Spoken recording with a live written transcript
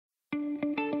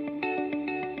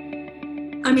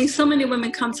I mean, so many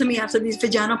women come to me after these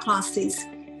vaginoplasties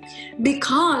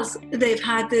because they've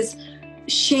had this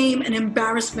shame and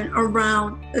embarrassment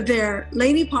around their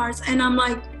lady parts. And I'm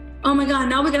like, oh my God,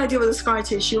 now we got to deal with the scar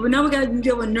tissue. Now we got to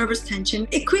deal with nervous tension.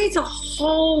 It creates a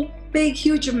whole big,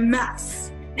 huge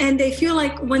mess. And they feel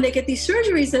like when they get these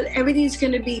surgeries that everything's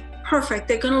going to be perfect.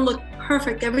 They're going to look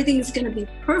perfect. Everything is going to be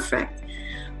perfect.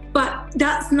 But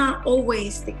that's not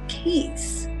always the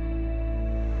case.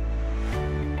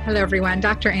 Hello, everyone.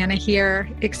 Dr. Anna here.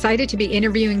 Excited to be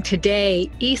interviewing today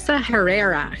Isa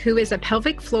Herrera, who is a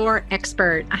pelvic floor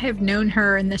expert. I have known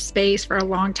her in this space for a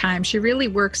long time. She really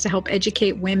works to help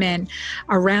educate women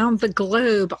around the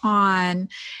globe on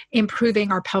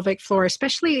improving our pelvic floor,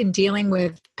 especially in dealing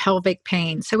with pelvic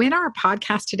pain. So in our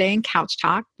podcast today in Couch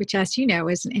Talk, which as you know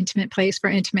is an intimate place for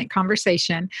intimate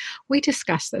conversation, we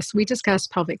discuss this. We discuss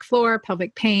pelvic floor,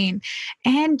 pelvic pain,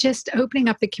 and just opening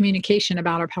up the communication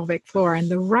about our pelvic floor and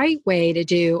the right way to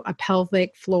do a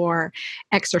pelvic floor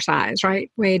exercise, right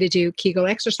way to do Kegel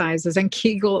exercises and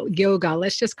Kegel yoga.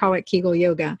 Let's just call it Kegel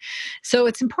yoga. So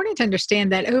it's important to understand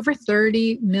that over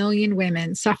 30 million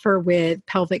women suffer with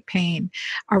pelvic pain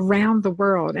around the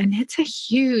world. And it's a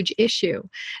huge issue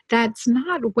that's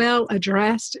not well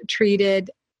addressed, treated,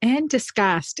 and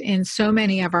discussed in so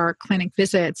many of our clinic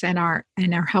visits and our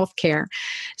healthcare.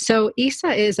 So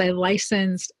Isa is a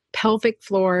licensed pelvic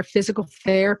floor physical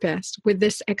therapist with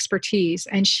this expertise.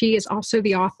 And she is also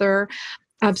the author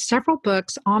of several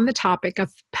books on the topic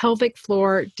of pelvic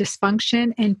floor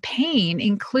dysfunction and pain,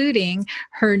 including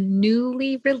her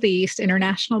newly released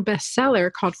international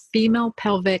bestseller called Female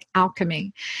Pelvic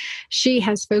Alchemy. She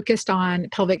has focused on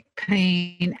pelvic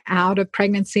pain out of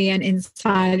pregnancy and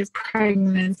inside of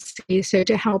pregnancy, so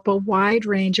to help a wide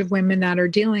range of women that are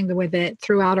dealing with it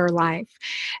throughout our life.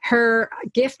 Her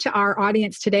gift to our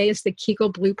audience today is the Kegel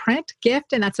Blueprint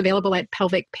gift, and that's available at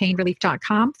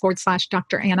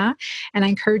pelvicpainrelief.com/Dr. Anna. And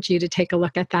I encourage you to take a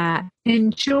look at that.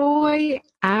 Enjoy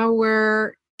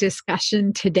our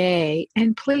discussion today.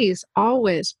 And please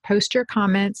always post your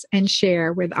comments and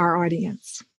share with our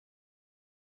audience.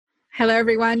 Hello,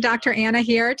 everyone. Dr. Anna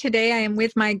here. Today I am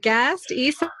with my guest,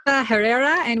 Isa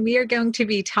Herrera, and we are going to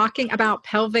be talking about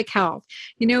pelvic health,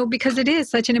 because it is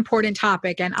such an important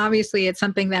topic. And obviously, it's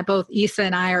something that both Isa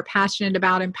and I are passionate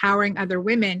about, empowering other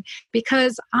women,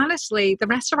 because honestly, the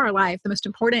rest of our life, the most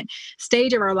important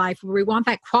stage of our life, where we want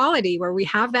that quality, where we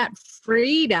have that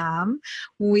freedom,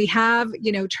 we have,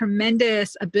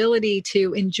 tremendous ability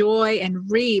to enjoy and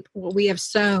reap what we have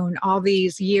sown all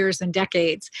these years and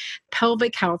decades.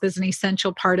 Pelvic health is an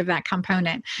essential part of that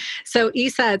component. So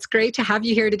Isa, it's great to have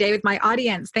you here today with my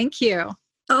audience. Thank you.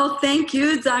 Oh, thank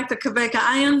you, Dr. Quebeca.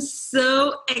 I am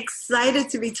so excited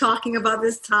to be talking about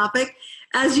this topic.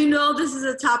 As you know, this is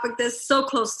a topic that's so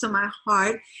close to my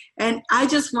heart, and I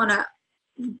just want to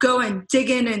go and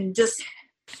dig in and just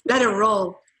let it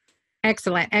roll.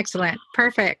 Excellent. Excellent.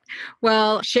 Perfect.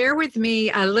 Well, share with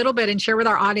me a little bit and share with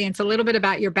our audience a little bit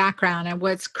about your background and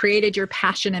what's created your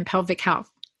passion in pelvic health.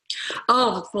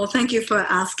 Oh, well, thank you for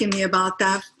asking me about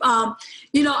that. I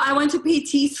went to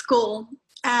PT school,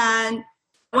 and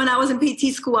when I was in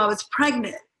PT school, I was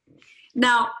pregnant.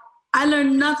 Now, I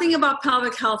learned nothing about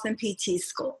pelvic health in PT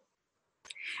school.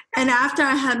 And after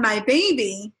I had my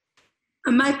baby,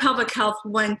 my pelvic health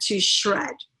went to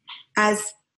shred,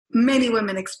 as many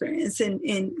women experience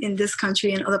in this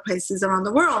country and other places around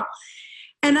the world.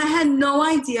 And I had no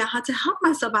idea how to help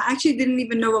myself. I actually didn't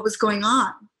even know what was going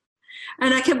on.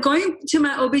 And I kept going to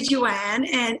my OBGYN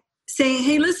and saying,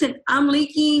 hey, listen, I'm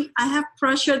leaking. I have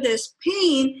pressure. There's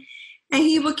pain. And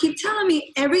he would keep telling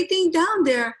me everything down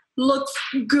there looks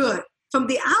good. From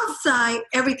the outside,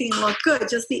 everything looked good.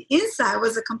 Just the inside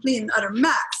was a complete and utter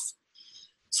mess.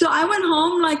 So I went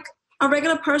home like a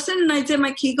regular person, and I did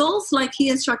my Kegels like he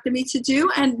instructed me to do.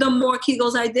 And the more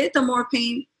Kegels I did, the more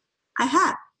pain I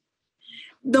had.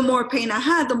 The more pain I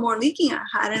had, the more leaking I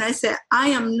had. And I said, I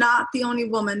am not the only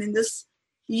woman in this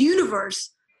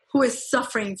universe who is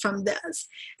suffering from this.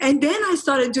 And then I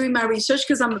started doing my research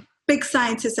because I'm a big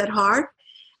scientist at heart.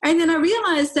 And then I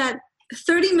realized that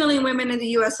 30 million women in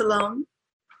the US alone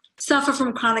suffer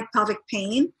from chronic pelvic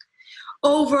pain.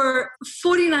 Over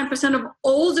 49% of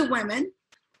older women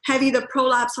have either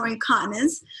prolapse or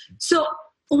incontinence. So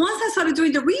once I started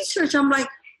doing the research, I'm like,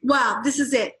 wow, this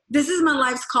is it. This is my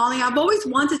life's calling. I've always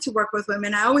wanted to work with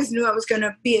women. I always knew I was going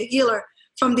to be a healer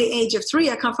from the age of 3.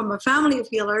 I come from a family of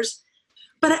healers,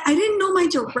 but I didn't know my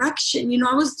direction.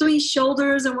 I was doing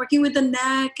shoulders and working with the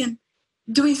neck and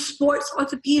doing sports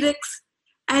orthopedics.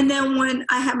 And then when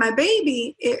I had my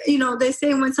baby, they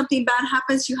say when something bad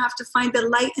happens, you have to find the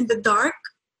light in the dark.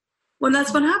 Well,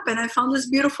 that's what happened. I found this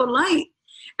beautiful light.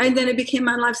 And then it became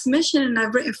my life's mission. And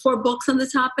I've written 4 books on the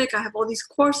topic. I have all these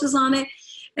courses on it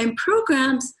and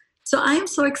programs. So I am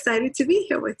so excited to be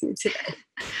here with you today.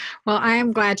 Well, I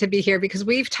am glad to be here because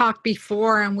we've talked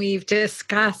before and we've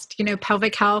discussed,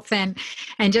 pelvic health and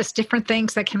just different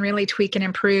things that can really tweak and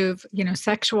improve,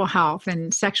 sexual health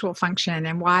and sexual function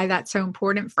and why that's so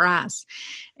important for us.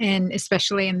 And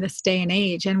especially in this day and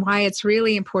age, and why it's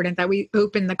really important that we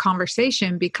open the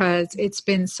conversation because it's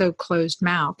been so closed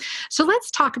mouth. So let's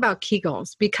talk about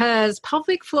Kegels, because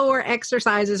pelvic floor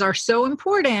exercises are so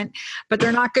important, but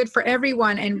they're not good for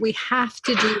everyone, and we have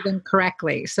to do them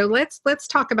correctly. So let's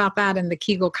talk about that and the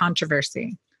Kegel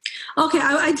controversy. Okay,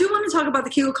 I do want to talk about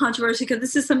the Kegel controversy because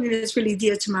this is something that's really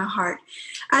dear to my heart.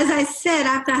 As I said,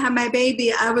 after I had my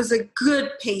baby, I was a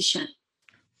good patient.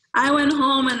 I went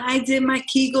home and I did my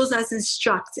Kegels as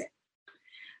instructed.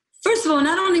 First of all,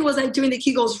 not only was I doing the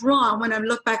Kegels wrong when I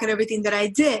look back at everything that I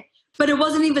did, but it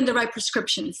wasn't even the right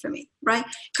prescription for me, right?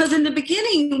 Because in the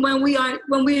beginning, when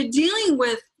we're dealing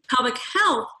with pelvic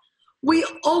health, we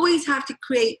always have to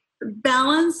create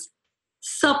balance,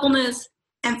 suppleness,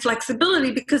 and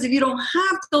flexibility, because if you don't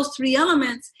have those 3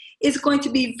 elements, it's going to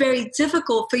be very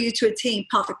difficult for you to attain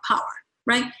pelvic power,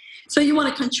 right? So you want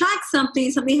to contract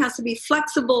something has to be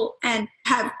flexible and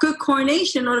have good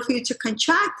coordination in order for you to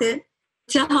contract it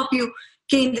to help you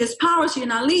gain this power so you're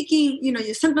not leaking,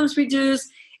 your symptoms reduce,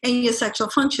 and your sexual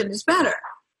function is better.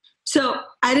 So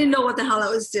I didn't know what the hell I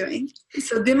was doing.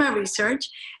 So did my research.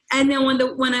 And then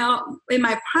in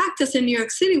my practice in New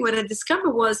York City, what I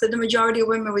discovered was that the majority of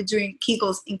women were doing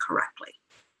Kegels incorrectly.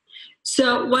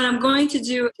 So what I'm going to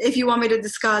do, if you want me to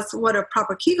discuss what a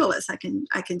proper Kegel is, I can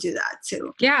do that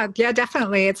too. Yeah,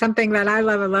 definitely. It's something that I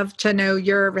love. I love to know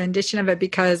your rendition of it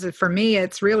because for me,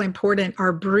 it's really important,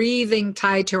 our breathing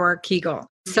tied to our Kegel.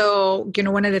 So,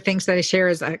 one of the things that I share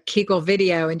is a Kegel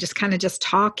video and just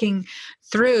talking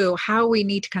through how we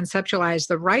need to conceptualize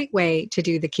the right way to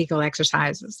do the Kegel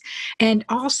exercises and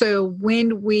also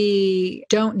when we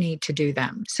don't need to do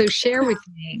them. So share with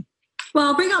me. Well,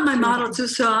 I'll bring out my model too,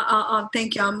 so I'll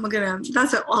thank you.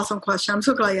 That's an awesome question. I'm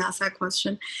so glad you asked that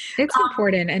question. It's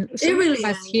important, and so it really many of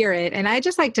us hear it. And I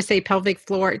just like to say pelvic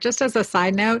floor, just as a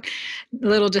side note,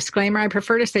 little disclaimer, I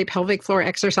prefer to say pelvic floor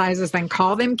exercises than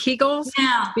call them Kegels.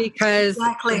 Yeah, because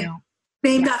exactly.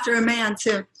 Named after a man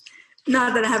too.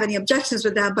 Not that I have any objections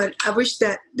with that, but I wish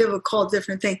that they would call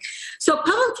different things. So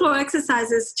pelvic floor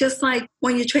exercises, just like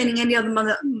when you're training any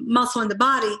other muscle in the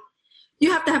body,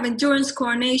 you have to have endurance,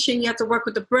 coordination. You have to work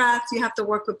with the breath. You have to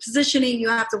work with positioning. You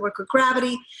have to work with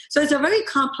gravity. So it's a very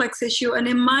complex issue. And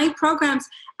in my programs,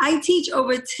 I teach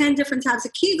over 10 different types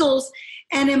of Kegels.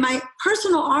 And in my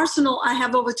personal arsenal, I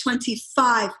have over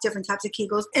 25 different types of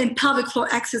Kegels and pelvic floor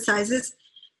exercises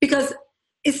because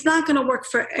it's not going to work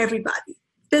for everybody.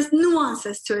 There's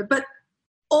nuances to it. But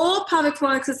all pelvic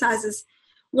floor exercises,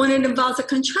 when it involves a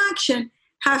contraction,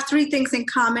 have 3 things in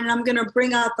common. And I'm going to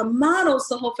bring out the model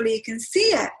so hopefully you can see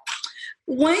it.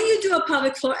 When you do a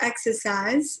pelvic floor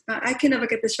exercise, I can never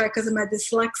get this right because of my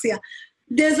dyslexia.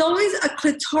 There's always a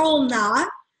clitoral knot.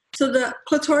 So the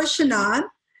clitoris nod.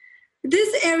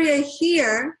 This area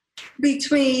here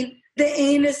between the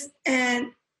anus and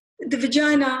the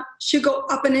vagina should go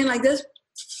up and in like this.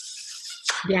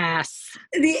 Yes.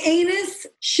 The anus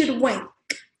should wink.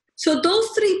 So those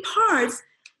 3 parts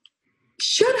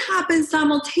should happen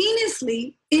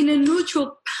simultaneously in a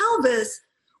neutral pelvis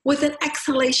with an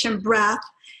exhalation breath.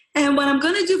 And what I'm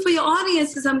going to do for your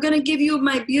audience is I'm going to give you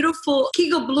my beautiful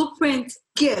Kegel Blueprint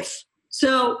gift.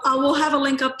 So I will have a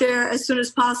link up there as soon as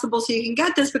possible so you can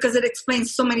get this because it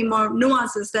explains so many more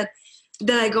nuances that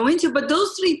I go into. But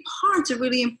those 3 parts are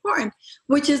really important,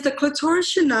 which is the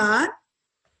clitoris nod,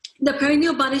 the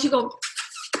perineal body should go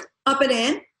up and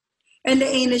in, and the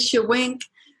anus should wink.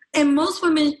 And most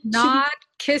women nod,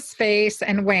 kiss face,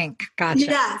 and wink. Gotcha.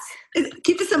 Yes.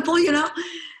 Keep it simple, And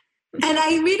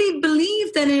I really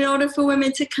believe that in order for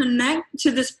women to connect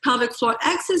to this pelvic floor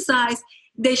exercise,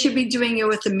 they should be doing it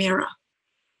with a mirror.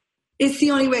 It's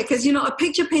the only way because, a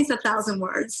picture paints 1,000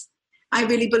 words. I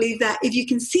really believe that if you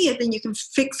can see it, then you can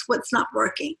fix what's not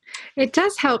working. It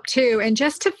does help too. And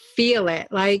just to feel it,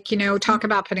 like, talk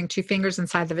about putting 2 fingers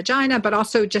inside the vagina, but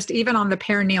also just even on the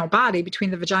perineal body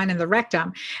between the vagina and the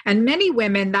rectum. And many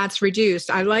women that's reduced.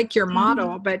 I like your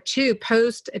model, but too,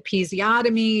 post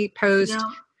episiotomy, post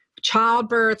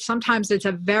childbirth, sometimes it's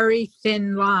a very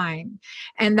thin line.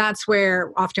 And that's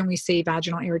where often we see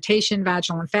vaginal irritation,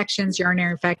 vaginal infections,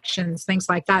 urinary infections, things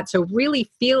like that. So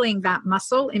really feeling that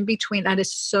muscle in between, that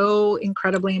is so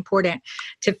incredibly important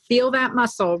to feel that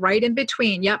muscle right in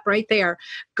between. Yep, right there.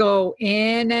 Go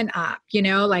in and up,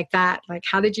 like that. Like,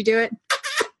 how did you do it?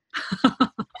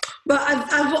 but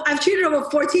I've treated over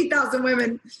 14,000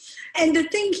 women. And the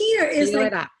thing here is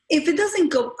like, if it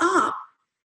doesn't go up,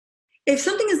 if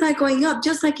something is not going up,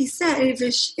 just like you said,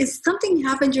 if something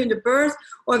happened during the birth,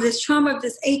 or if this trauma, if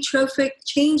this atrophic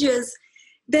changes,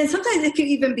 then sometimes it could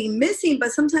even be missing,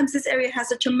 but sometimes this area has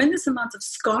a tremendous amount of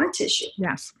scar tissue.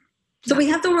 Yes. So we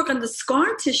have to work on the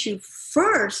scar tissue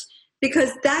first,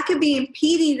 because that could be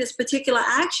impeding this particular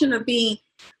action of being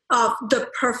the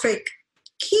perfect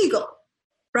Kegel,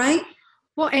 right?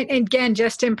 Well, and again,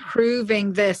 just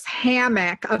improving this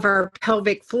hammock of our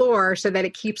pelvic floor so that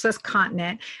it keeps us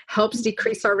continent, helps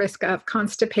decrease our risk of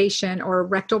constipation or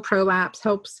rectal prolapse,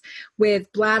 helps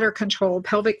with bladder control,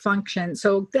 pelvic function.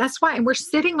 So that's why, and we're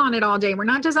sitting on it all day. We're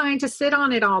not designed to sit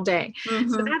on it all day. Mm-hmm.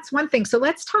 So that's one thing. So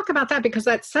let's talk about that, because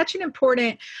that's such an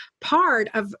important part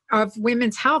of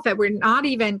women's health that we're not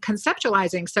even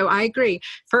conceptualizing. So I agree.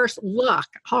 First,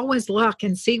 always look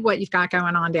and see what you've got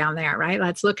going on down there, right?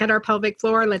 Let's look at our pelvic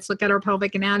floor. Let's look at our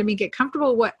pelvic anatomy, get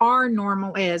comfortable with what our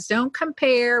normal is. Don't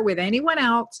compare with anyone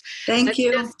else. Let's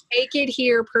just take it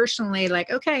here personally.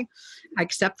 Like, okay, I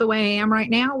accept the way I am right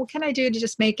now. What can I do to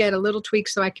just make it a little tweak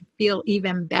so I can feel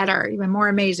even better, even more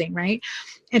amazing, right?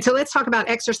 And so let's talk about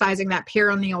exercising that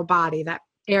perineal body, that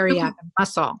area, the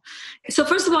muscle. So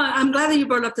first of all, I'm glad that you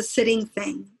brought up the sitting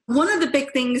thing. One of the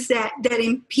big things that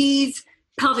impedes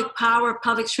pelvic power,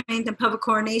 pelvic strength, and pelvic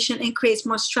coordination and creates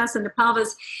more stress in the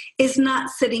pelvis is not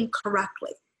sitting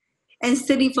correctly and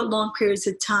sitting for long periods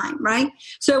of time, right?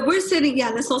 So if we're sitting,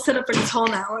 let's all sit up for this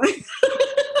whole hour. Right?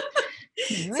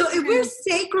 So if we're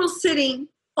sacral sitting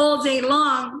all day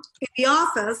long in the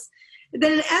office,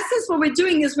 then in essence what we're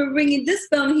doing is we're bringing this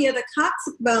bone here, the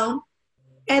coccyx bone,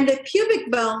 and the pubic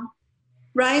bone,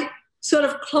 right, sort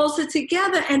of closer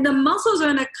together, and the muscles are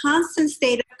in a constant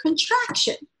state of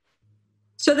contraction.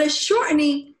 So they're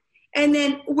shortening, and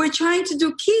then we're trying to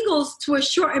do Kegels to a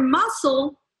shortened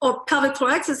muscle or pelvic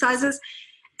floor exercises,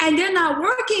 and they're not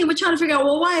working. We're trying to figure out,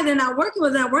 well, why are they not working?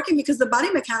 Well, they're not working because the body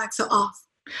mechanics are off.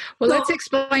 Well, let's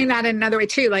explain that in another way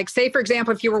too. Like, say, for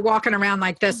example, if you were walking around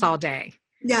like this all day.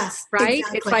 Yes. Right?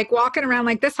 Exactly. It's like walking around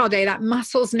like this all day. That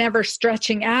muscle's never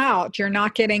stretching out. You're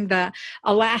not getting the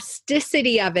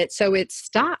elasticity of it. So it's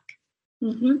stuck.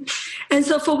 Mm-hmm. And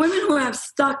so for women who have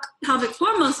stuck pelvic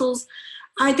floor muscles,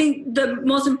 I think the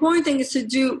most important thing is to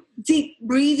do deep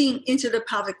breathing into the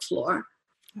pelvic floor.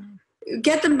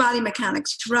 Get the body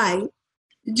mechanics right.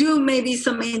 Do maybe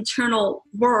some internal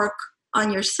work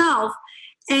on yourself,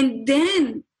 and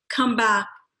then come back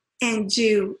and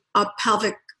do a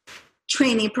pelvic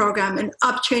training program, an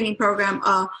up training program.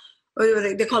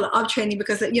 They call it up training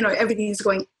because everything is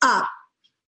going up,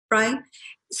 right?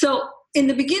 So in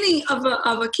the beginning of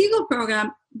a Kegel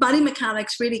program, body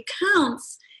mechanics really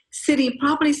counts.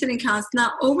 Properly sitting counts,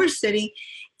 not over sitting,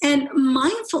 and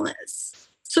mindfulness.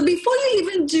 So before you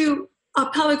even do a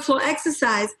pelvic floor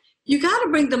exercise, you got to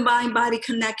bring the mind-body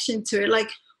connection to it. Like,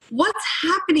 what's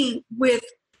happening with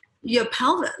your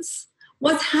pelvis?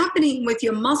 What's happening with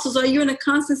your muscles? Are you in a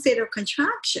constant state of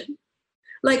contraction?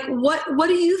 Like, what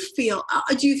do you feel?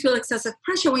 Do you feel excessive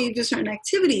pressure when you do certain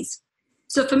activities?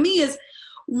 So for me, is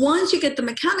once you get the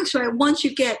mechanics right, once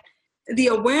you get the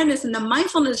awareness and the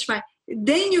mindfulness right,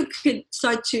 then you could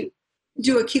start to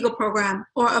do a Kegel program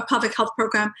or a pelvic health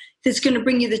program that's going to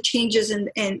bring you the changes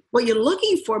and what you're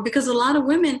looking for. Because a lot of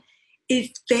women,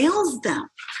 it fails them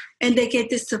and they get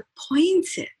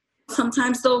disappointed.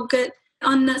 Sometimes they'll get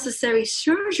unnecessary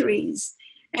surgeries.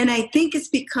 And I think it's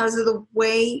because of the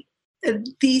way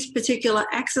these particular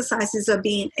exercises are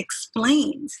being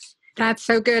explained. That's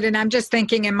so good. And I'm just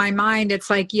thinking in my mind, it's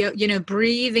like,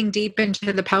 breathing deep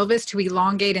into the pelvis to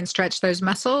elongate and stretch those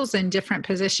muscles in different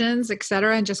positions, et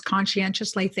cetera, and just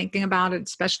conscientiously thinking about it,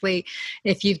 especially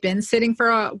if you've been sitting for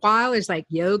a while, is like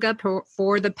yoga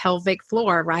for the pelvic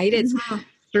floor, right? It's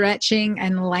stretching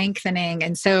and lengthening.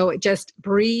 And so just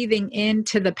breathing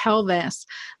into the pelvis,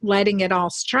 letting it all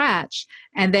stretch,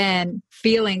 and then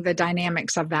feeling the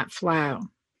dynamics of that flow.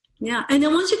 Yeah. And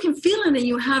then once you can feel it and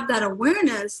you have that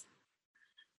awareness,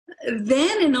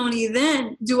 then and only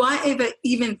then do I ever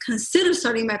even consider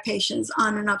starting my patients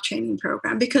on an up training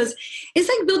program, because it's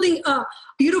like building a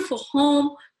beautiful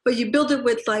home, but you build it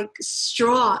with like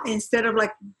straw instead of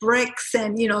like bricks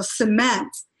and, cement.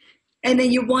 And then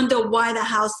you wonder why the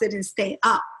house didn't stay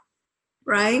up,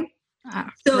 right?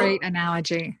 Great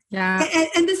analogy. Yeah.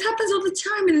 And this happens all the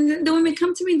time. And the women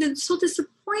come to me and they're so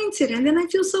disappointed. And then I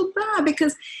feel so bad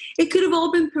because it could have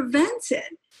all been prevented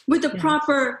with the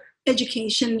proper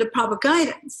education, the proper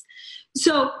guidance.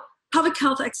 So pelvic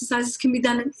health exercises can be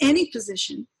done in any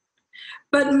position.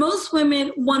 But most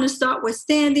women want to start with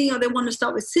standing or they want to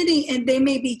start with sitting, and they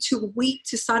may be too weak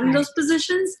to start in those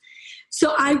positions.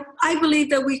 So I believe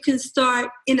that we can start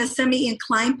in a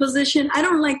semi-inclined position. I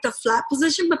don't like the flat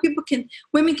position, but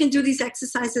women can do these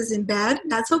exercises in bed.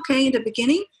 That's okay in the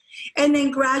beginning. And then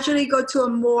gradually go to a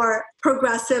more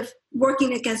progressive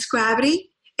working against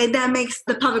gravity. And that makes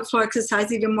the pelvic floor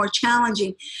exercise even more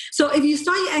challenging. So if you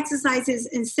start your exercises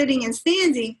in sitting and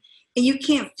standing and you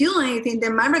can't feel anything,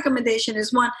 then my recommendation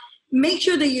is one, make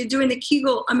sure that you're doing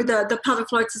the pelvic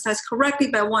floor exercise correctly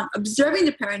by one, observing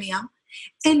the perineum,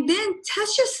 and then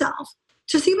test yourself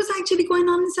to see what's actually going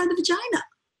on inside the vagina.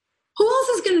 Who else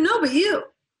is going to know but you?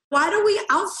 Why do we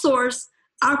outsource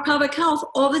our pelvic health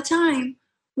all the time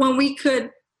when we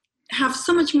could have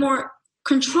so much more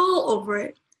control over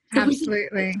it?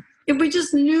 Absolutely. If we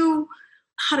just knew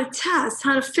how to test,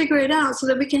 how to figure it out so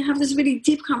that we can have this really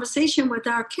deep conversation with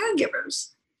our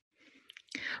caregivers.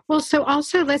 Well, so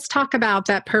also let's talk about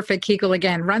that perfect Kegel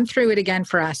again. Run through it again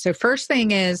for us. So first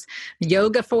thing is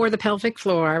yoga for the pelvic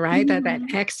floor, right? Mm-hmm.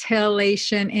 That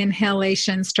exhalation,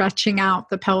 inhalation, stretching out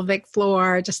the pelvic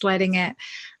floor, just letting it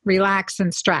relax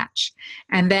and stretch.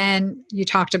 And then you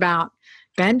talked about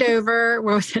bend over.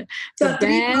 What was it? The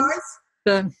bend,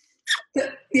 the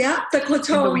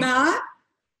clitoral knot.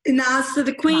 Nods to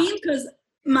the queen, because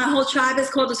my whole tribe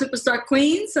is called the superstar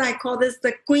queen. So I call this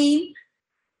the queen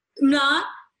knot.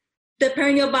 The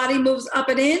perineal body moves up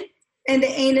and in, and the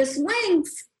anus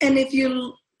winks. And if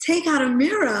you take out a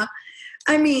mirror,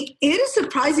 I mean, it is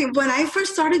surprising. When I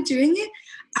first started doing it,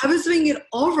 I was doing it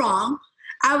all wrong.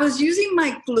 I was using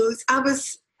my glutes. I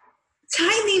was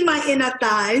tightening my inner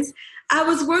thighs. I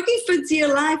was working for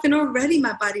dear life, and already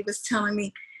my body was telling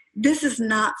me, this is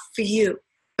not for you.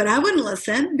 But I wouldn't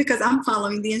listen because I'm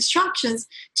following the instructions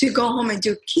to go home and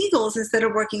do Kegels instead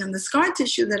of working on the scar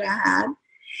tissue that I had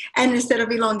and instead of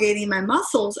elongating my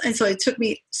muscles. And so it took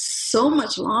me so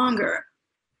much longer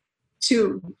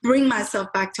to bring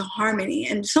myself back to harmony,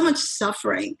 and so much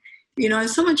suffering, and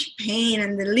so much pain,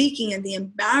 and the leaking and the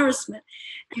embarrassment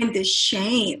and the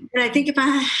shame. And I think if I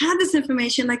had this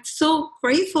information, like, so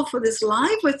grateful for this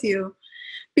live with you,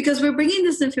 because we're bringing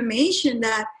this information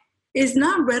that is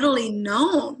not readily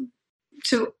known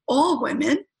to all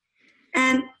women.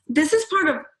 And this is part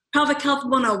of Pelvic Health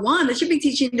 101. They should be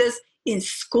teaching this in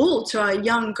school to our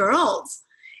young girls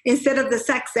instead of the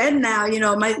sex ed now.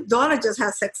 My daughter just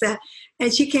has sex ed,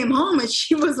 and she came home and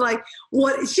she was like,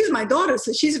 "What?" She's my daughter,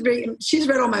 so she's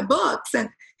read all my books, and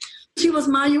she was,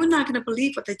 "Ma, you're not going to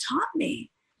believe what they taught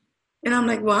me." And I'm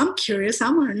like, "Well, I'm curious.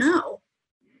 I want to know.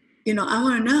 I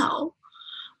want to know."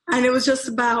 And it was just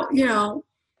about,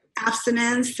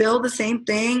 abstinence, still the same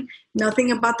thing,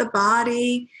 nothing about the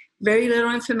body, very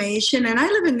little information. And I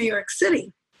live in New York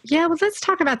City. Yeah, well, let's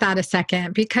talk about that a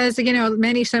second, because,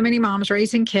 so many moms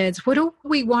raising kids, what do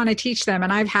we want to teach them?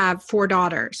 And I have 4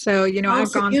 daughters. So,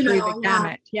 I've gone through the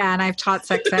gamut. Yeah. And I've taught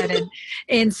sex ed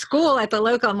in school at the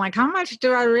local. I'm like, how much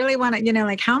do I really want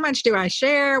to, how much do I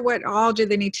share? What all do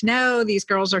they need to know? These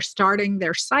girls are starting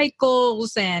their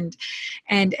cycles and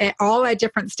all at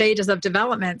different stages of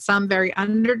development, some very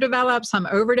underdeveloped, some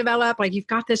overdeveloped. Like, you've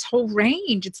got this whole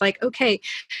range. It's like, okay,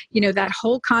 that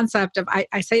whole concept of,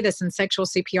 I say this in sexual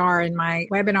CPR in my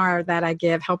webinar that I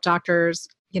give, Help Doctors,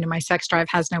 my sex drive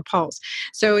has no pulse.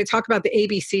 So we talk about the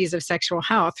ABCs of sexual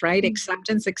health, right? Mm-hmm.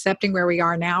 Acceptance, accepting where we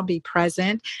are now, be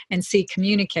present, and C,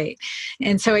 communicate.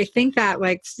 And so I think that,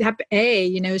 like, step A,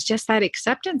 is just that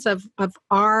acceptance of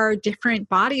our different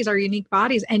bodies, our unique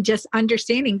bodies, and just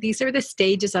understanding these are the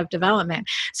stages of development.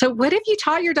 So what have you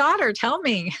taught your daughter? Tell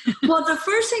me. Well, the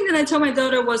first thing that I told my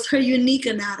daughter was her unique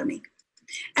anatomy.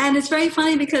 And it's very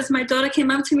funny because my daughter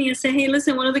came up to me and said, "Hey,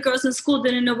 listen, one of the girls in school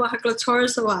didn't know what her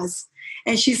clitoris was.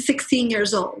 And she's 16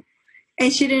 years old.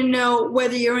 And she didn't know where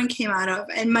the urine came out of."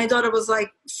 And my daughter was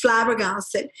like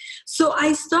flabbergasted. So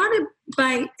I started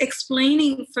by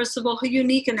explaining, first of all, her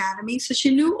unique anatomy. So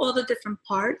she knew all the different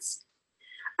parts.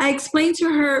 I explained to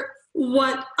her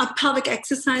what a pelvic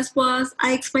exercise was.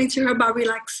 I explained to her about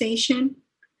relaxation.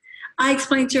 I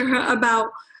explained to her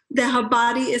about that her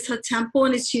body is her temple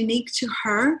and it's unique to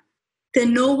her, that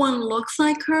no one looks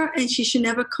like her, and she should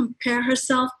never compare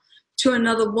herself to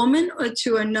another woman or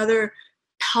to another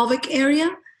pelvic area.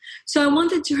 So I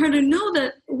wanted her to know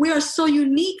that we are so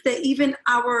unique that even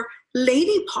our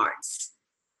lady parts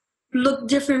look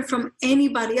different from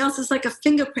anybody else. It's like a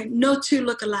fingerprint. No two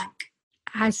look alike.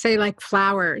 I say, like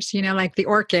flowers, like the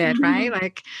orchid, mm-hmm. right?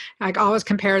 Like, I always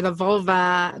compare the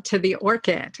vulva to the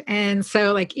orchid. And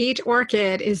so, like, each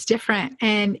orchid is different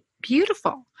and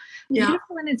beautiful. Yeah.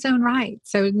 Beautiful in its own right.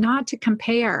 So not to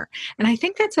compare. And I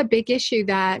think that's a big issue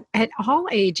that at all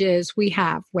ages we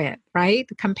have with, right?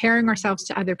 Comparing ourselves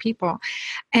to other people.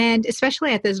 And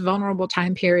especially at this vulnerable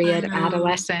time period of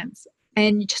adolescence.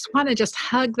 And you just want to just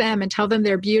hug them and tell them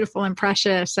they're beautiful and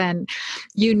precious and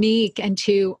unique, and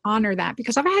to honor that.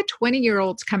 Because I've had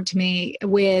 20-year-olds come to me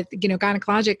with,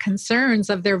 gynecologic concerns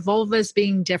of their vulvas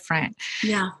being different.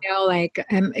 Yeah. Like,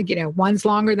 one's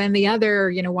longer than the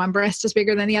other, one breast is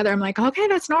bigger than the other. I'm like, okay,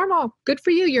 that's normal. Good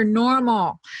for you. You're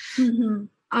normal. Mm-hmm.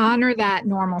 Honor that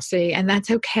normalcy, and that's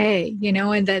okay,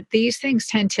 and that these things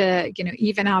tend to,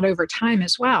 even out over time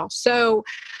as well. So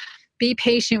be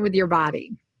patient with your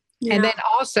body. Yeah. And then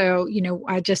also,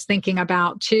 I just thinking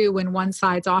about too, when one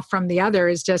side's off from the other,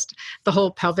 is just the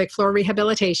whole pelvic floor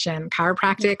rehabilitation,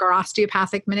 chiropractic or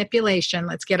osteopathic manipulation.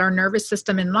 Let's get our nervous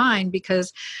system in line,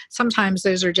 because sometimes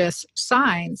those are just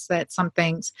signs that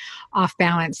something's off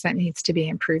balance that needs to be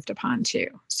improved upon too.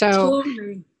 So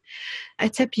totally.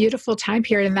 It's a beautiful time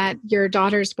period, and that your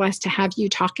daughter's blessed to have you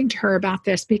talking to her about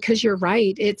this, because you're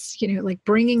right. It's, like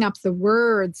bringing up the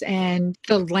words and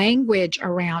the language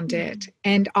around it,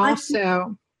 and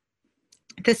also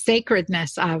the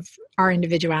sacredness of our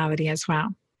individuality as well.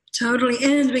 Totally.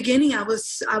 And in the beginning, I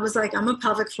was like, I'm a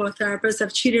pelvic floor therapist.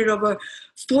 I've treated over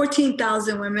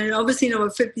 14,000 women and overseen over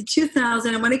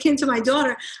 52,000. And when it came to my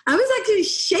daughter, I was actually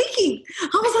shaking. I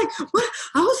was like, what?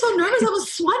 I was so nervous. I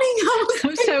was sweating.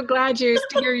 I'm so glad to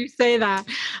hear you say that.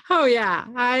 Oh yeah,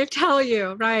 I tell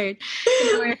you, right.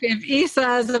 If Isa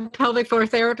as a pelvic floor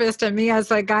therapist and me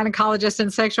as a gynecologist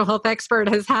and sexual health expert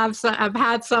have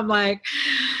had some like,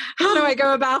 how do I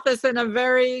go about this in a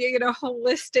very,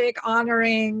 holistic,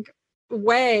 honoring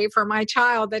way for my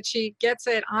child, that she gets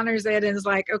it, honors it, and is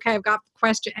like, okay, I've got the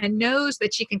question, and knows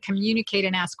that she can communicate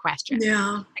and ask questions.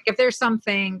 Yeah. Like if there's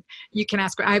something you can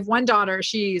ask her. I have one daughter,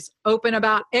 she's open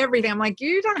about everything. I'm like,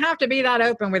 you don't have to be that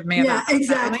open with me about that.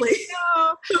 Exactly.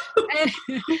 Like,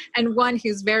 no. and one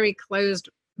who's very closed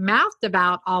mouthed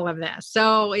about all of this.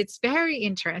 So it's very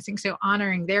interesting. So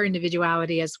honoring their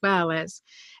individuality as well as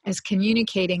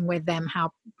communicating with them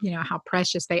how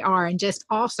precious they are. And just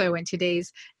also in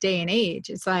today's day and age,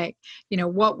 it's like,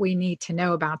 what we need to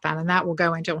know about that. And that will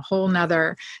go into a whole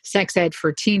nother sex ed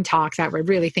for teen talk that we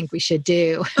really think we should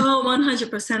do. Oh,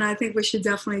 100%. I think we should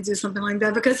definitely do something like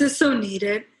that, because it's so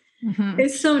needed. Mm-hmm.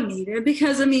 It's so needed,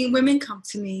 because women come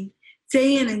to me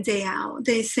day in and day out.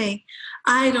 They say,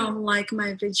 I don't like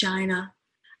my vagina.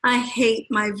 I hate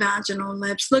my vaginal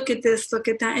lips. Look at this, look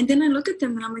at that. And then I look at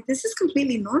them and I'm like, this is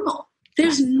completely normal.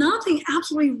 There's nothing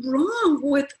absolutely wrong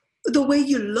with the way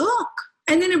you look.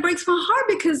 And then it breaks my heart,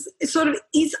 because it sort of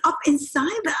eats up inside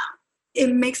them.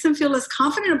 It makes them feel less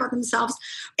confident about themselves.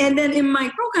 And then in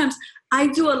my programs, I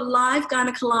do a live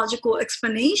gynecological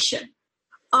explanation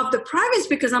of the privates,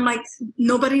 because I'm like,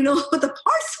 nobody knows what the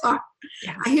parts are.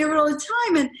 Yeah. I hear it all the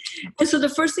time. And so the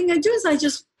first thing I do is I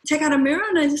just take out a mirror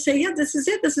and I just say, yeah, this is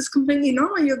it. This is completely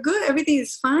normal. You're good. Everything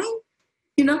is fine.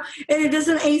 And it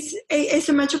doesn't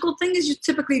asymmetrical thing is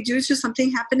typically due to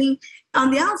something happening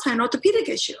on the outside, an orthopedic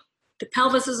issue. The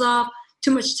pelvis is off,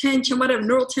 too much tension, whatever,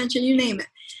 neural tension, you name it.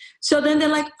 So then they're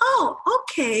like, oh,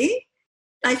 okay.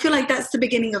 I feel like that's the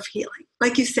beginning of healing.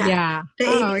 Like you said, the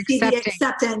ABCD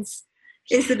acceptance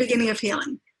is the beginning of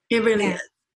healing. It really is.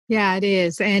 Yeah, it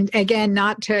is. And again,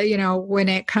 not to, when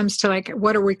it comes to like,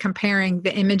 what are we comparing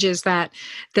the images that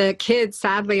the kids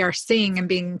sadly are seeing and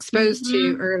being exposed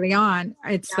to early on?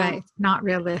 It's like not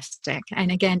realistic.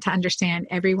 And again, to understand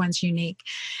everyone's unique,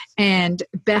 and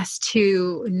best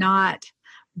to not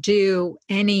do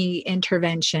any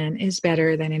intervention is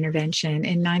better than intervention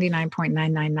in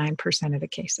 99.999% of the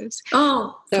cases.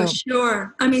 Oh, for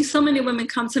sure. So many women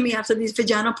come to me after these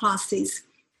vaginoplasties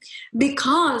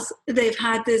because they've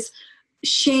had this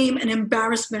shame and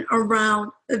embarrassment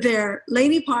around their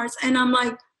lady parts. And I'm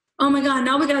like, oh my God,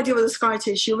 now we got to deal with the scar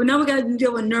tissue. But now we got to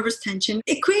deal with nervous tension.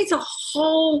 It creates a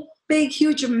whole big,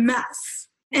 huge mess.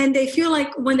 And they feel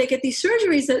like when they get these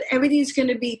surgeries that everything's going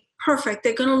to be perfect.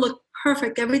 They're going to look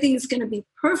perfect. Everything is going to be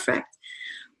perfect.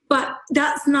 But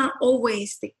that's not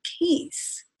always the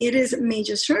case. It is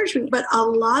major surgery. But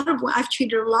I've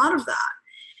treated a lot of that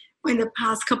in the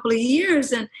past couple of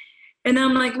years. And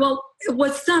I'm like, well,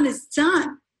 what's done is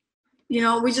done.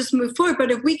 We just move forward.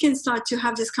 But if we can start to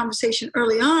have this conversation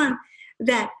early on,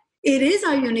 that it is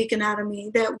our unique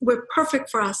anatomy, that we're perfect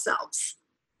for ourselves.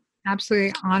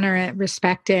 Absolutely honor it,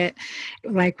 respect it,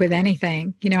 like with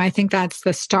anything. I think that's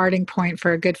the starting point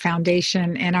for a good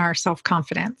foundation in our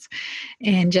self-confidence,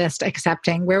 and just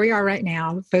accepting where we are right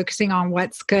now, focusing on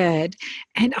what's good.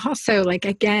 And also, like,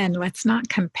 again, let's not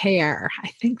compare. I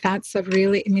think that's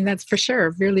that's for sure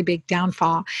a really big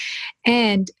downfall.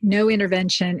 And no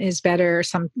intervention is better.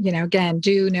 Again,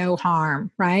 do no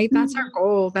harm, right? That's our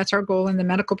goal. That's our goal in the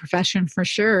medical profession for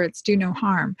sure. It's do no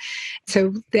harm.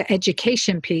 So the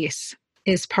education piece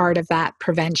is part of that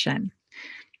prevention.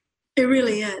 It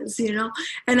really is,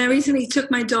 And I recently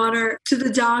took my daughter to the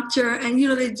doctor, and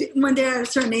when they're at a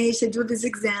certain age, they do these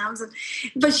exams.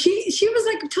 But she was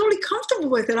like totally comfortable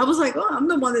with it. I was like, oh, I'm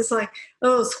the one that's like,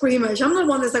 oh, squeamish. I'm the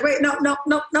one that's like, wait, no, not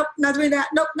doing that.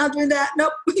 Nope, not doing that.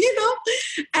 Nope,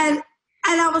 And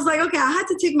I was like, okay, I had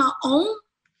to take my own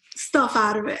stuff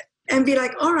out of it and be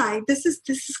like, all right, this is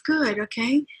good,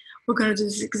 okay? We're going to do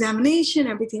this examination.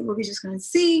 Everything we're just going to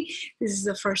see. This is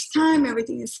the first time.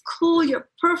 Everything is cool. You're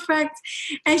perfect.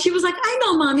 And she was like, I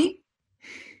know, Mommy.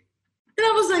 And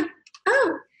I was like,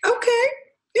 oh, okay.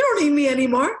 You don't need me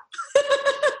anymore.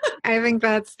 I think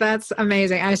that's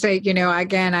amazing. I say,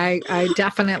 again, I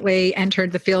definitely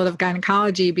entered the field of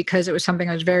gynecology because it was something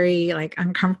I was very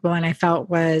uncomfortable and I felt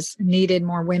was needed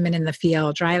more women in the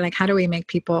field, right? Like, how do we make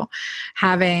people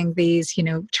having these,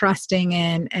 trusting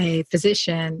in a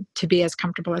physician to be as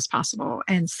comfortable as possible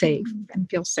and safe and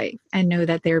feel safe and know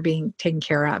that they're being taken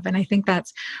care of. And I think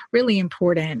that's really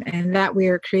important, and that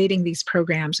we're creating these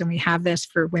programs, and we have this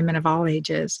for women of all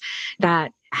ages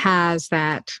that has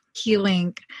that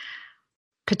healing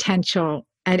potential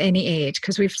at any age,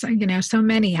 because we've, so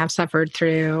many have suffered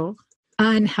through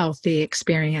unhealthy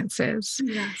experiences.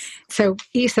 Yes. So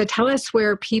Isa, tell us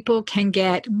where people can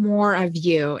get more of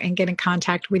you and get in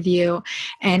contact with you.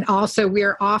 And also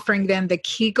we're offering them the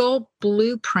Kegel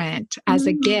Blueprint as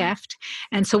a gift.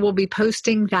 And so we'll be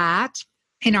posting that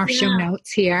in our show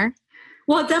notes here.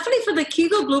 Well, definitely for the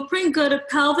Kegel Blueprint, go to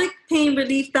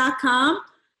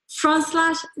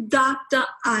pelvicpainrelief.com/Dr.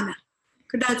 Anna.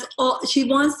 That's all. She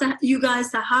wants you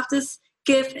guys to have this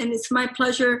gift, and it's my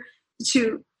pleasure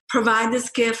to provide this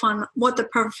gift on what the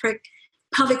perfect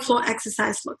pelvic floor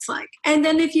exercise looks like. And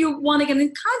then if you want to get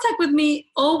in contact with me,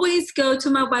 always go to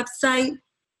my website,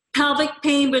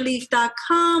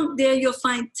 pelvicpainrelief.com. There you'll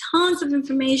find tons of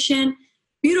information,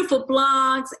 beautiful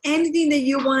blogs. Anything that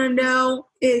you want to know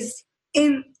is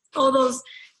in all those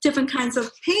different kinds of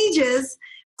pages.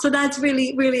 So that's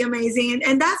really, really amazing.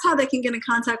 And that's how they can get in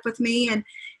contact with me. And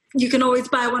you can always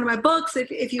buy one of my books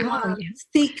if you want to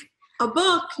seek a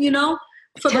book,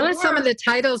 Tell us some of the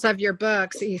titles of your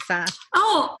books, Isa.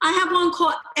 Oh, I have one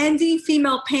called Ending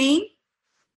Female Pain.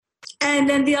 And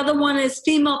then the other one is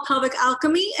Female Pelvic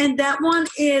Alchemy. And that one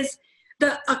is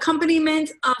the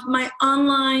accompaniment of my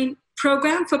online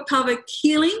program for pelvic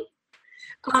healing.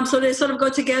 So they sort of go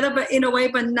together, but in a way,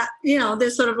 but not, they're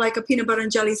sort of like a peanut butter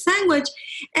and jelly sandwich.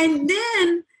 And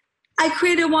then I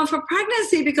created one for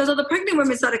pregnancy because all the pregnant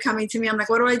women started coming to me. I'm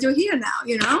like, what do I do here now,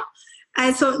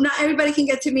 And so not everybody can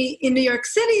get to me in New York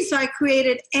City. So I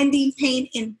created Ending Pain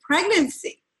in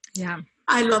Pregnancy. Yeah.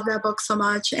 I love that book so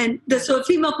much. And so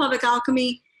Female Pelvic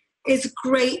Alchemy is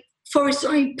great for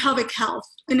restoring pelvic health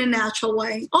in a natural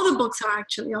way. All the books are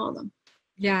actually, all of them.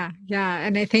 Yeah.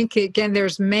 And I think, again,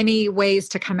 there's many ways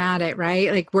to come at it,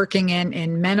 right? Like working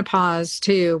in menopause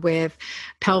too, with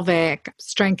pelvic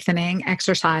strengthening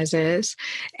exercises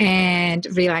and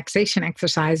relaxation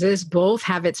exercises, both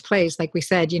have its place. Like we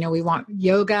said, we want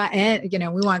yoga and,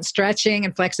 we want stretching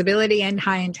and flexibility and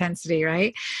high intensity,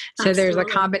 right? So Absolutely. There's a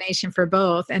combination for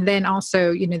both. And then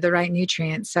also, the right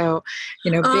nutrients. So,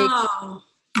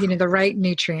 the right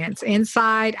nutrients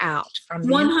inside out, from the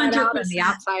 100%. inside out and the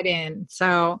outside in.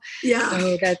 So,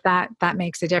 that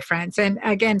makes a difference. And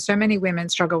again, so many women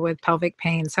struggle with pelvic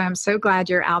pain. So I'm so glad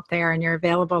you're out there and you're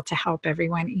available to help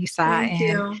everyone, Isa. Thank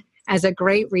you. As a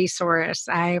great resource.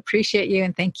 I appreciate you,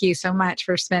 and thank you so much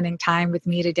for spending time with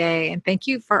me today. And thank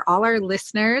you for all our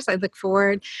listeners. I look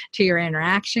forward to your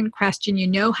interaction, question. You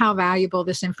know how valuable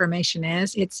this information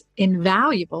is. It's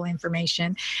invaluable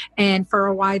information, and for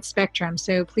a wide spectrum.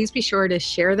 So please be sure to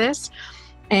share this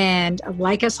and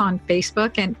like us on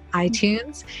Facebook and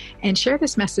iTunes, and share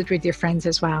this message with your friends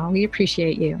as well. We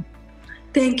appreciate you.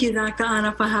 Thank you, Dr.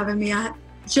 Anna, for having me. I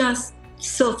just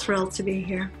so thrilled to be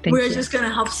here. Thank We're you. just going to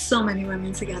help so many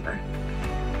women together.